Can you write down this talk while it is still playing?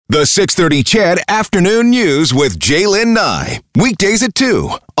The 6:30 CHED Afternoon News with Jaylen Nye. Weekdays at 2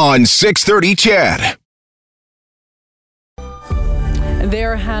 on 6:30 CHED.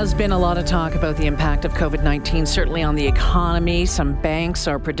 There has been a lot of talk about the impact of COVID-19, certainly on the economy. Some banks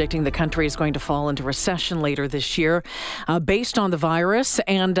are predicting the country is going to fall into recession later this year based on the virus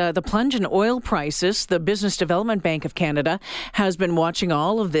and the plunge in oil prices. The Business Development Bank of Canada has been watching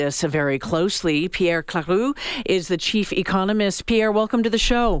all of this very closely. Pierre Cleroux is the chief economist. Pierre, welcome to the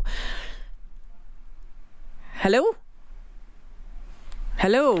show. Hello?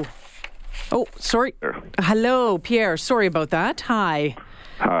 Hello? Oh, sorry. Hello, Pierre. Sorry about that. Hi.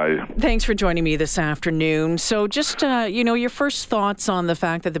 Hi. Thanks for joining me this afternoon. So just, your first thoughts on the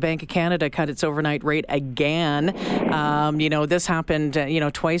fact that the Bank of Canada cut its overnight rate again. This happened,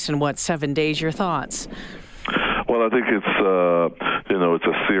 twice in, 7 days? Your thoughts? Well, I think it's a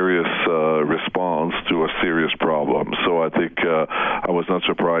serious response to a serious problem. So I think I was not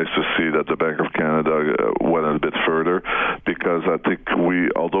surprised to see that the Bank of Canada went a bit further, because I think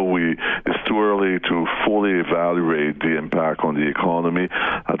it's too early to fully evaluate the impact on the economy.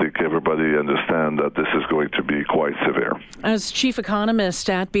 I think everybody understands that this is going to be quite severe. As chief economist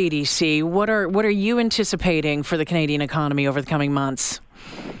at BDC, what are you anticipating for the Canadian economy over the coming months?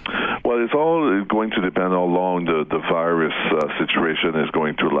 Well, it's all going to depend how long the virus situation is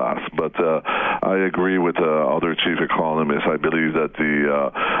going to last. But I agree with other chief economists. I believe that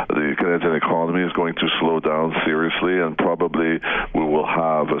the Canadian economy is going to slow down seriously, and probably we will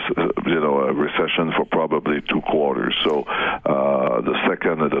have a recession for probably 2 quarters. So the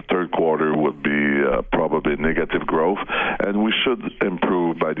second and the third quarter would be probably negative growth, and we should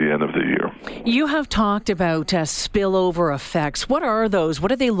improve by the end of the year. You have talked about spillover effects. What are those? What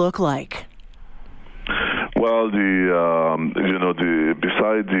do they look like? Well, beside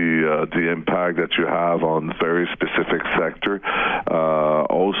the impact that you have on very specific sector,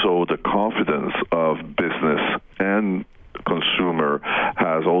 also the confidence of business and consumer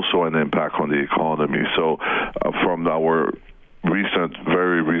has also an impact on the economy. So from our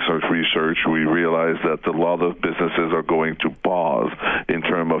very recent research, we realized that a lot of businesses are going to pause in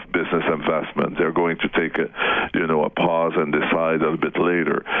terms of business investment. They're going to take a pause and decide a bit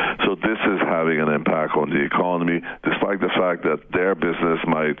later. So this is having an impact on the economy, despite the fact that their business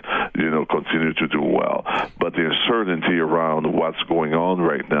might, continue to do well. But the uncertainty around what's going on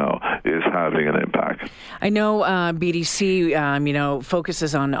right now is having an impact. I know BDC,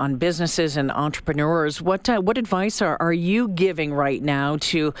 focuses on businesses and entrepreneurs. What advice are you giving right now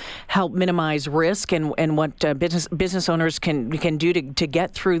to help minimize risk, and what business owners can do to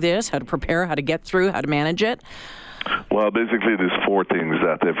get through this, how to prepare, how to get through, how to manage it? Well, basically, there's 4 things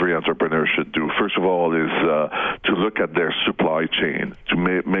that every entrepreneur should do. First of all is to look at their supply chain, to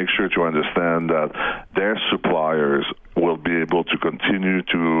make sure to understand that their suppliers will be able to continue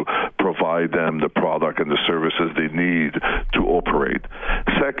to provide them the product and the services they need to operate.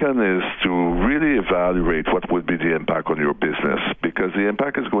 Second is to really evaluate what would be the impact on your business, because the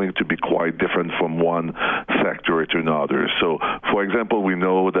impact is going to be quite different from one sector to another. So, for example, we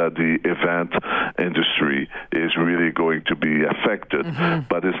know that the event industry is really going to be affected,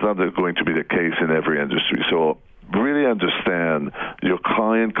 but it's not going to be the case in every industry. So really understand your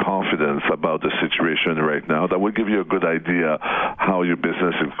client confidence about the situation right now. That will give you a good idea how your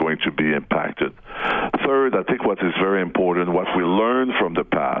business is going to be impacted. Third, I think what is very important, what we learned from the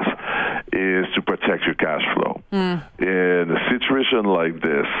past, is to protect your cash flow. In a situation like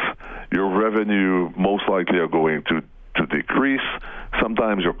this, your revenue most likely are going to decrease.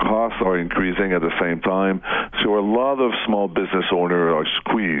 Sometimes your costs are increasing at the same time. So a lot of small business owners are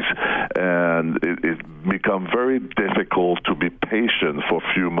squeezed, and it becomes very difficult to be patient for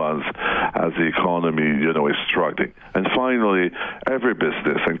a few months as the economy, is struggling. And finally, every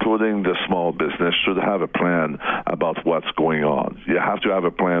business, including the small business, should have a plan about what's going on. You have to have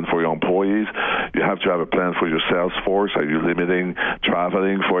a plan for your employees. You have to have a plan for your sales force. Are you limiting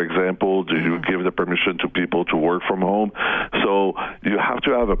traveling, for example? Do you give the permission to people to work from home? So you have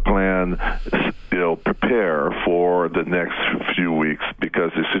to have a plan, prepare for the next few weeks,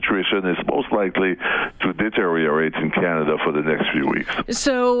 because the situation is most likely to deteriorate in Canada for the next few weeks.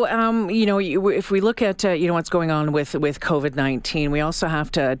 So, if we look at, what's going on with COVID-19, we also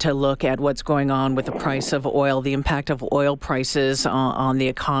have to look at what's going on with the price of oil, the impact of oil prices on the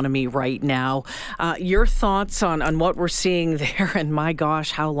economy right now. Your thoughts on what we're seeing there, and my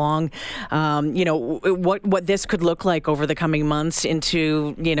gosh, how long, what this could look like over the coming months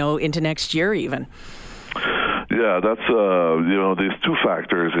into next year even? Yeah, Yeah, that's, there's two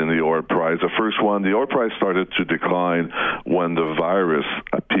factors in the oil price. The first one, the oil price started to decline when the virus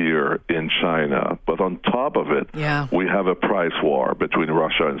appeared in China. But on top of it, we have a price war between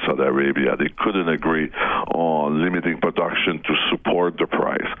Russia and Saudi Arabia. They couldn't agree on limiting production to support the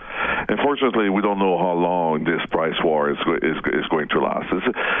price. Unfortunately, we don't know how long this price war is going to last.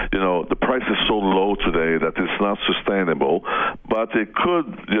 The price is so low today that it's not sustainable, but it could,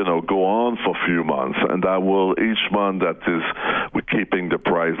 go on for a few months, and that will, each month that is we're keeping the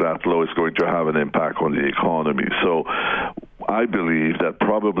price that low is going to have an impact on the economy. So I believe that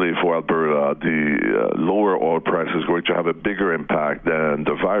probably for Alberta, the lower oil price is going to have a bigger impact than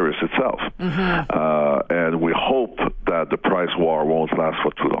the virus itself. And we hope that the price war won't last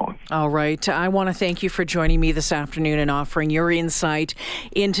for too long. All right. I want to thank you for joining me this afternoon and offering your insight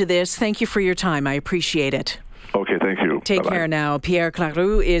into this. Thank you for your time. I appreciate it. Okay, thank you. Take care now. Pierre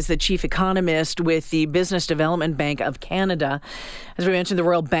Cleroux is the chief economist with the Business Development Bank of Canada. As we mentioned, the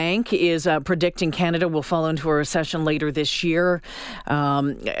Royal Bank is predicting Canada will fall into a recession later this year.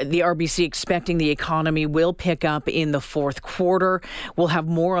 The RBC expecting the economy will pick up in the fourth quarter. We'll have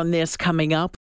more on this coming up.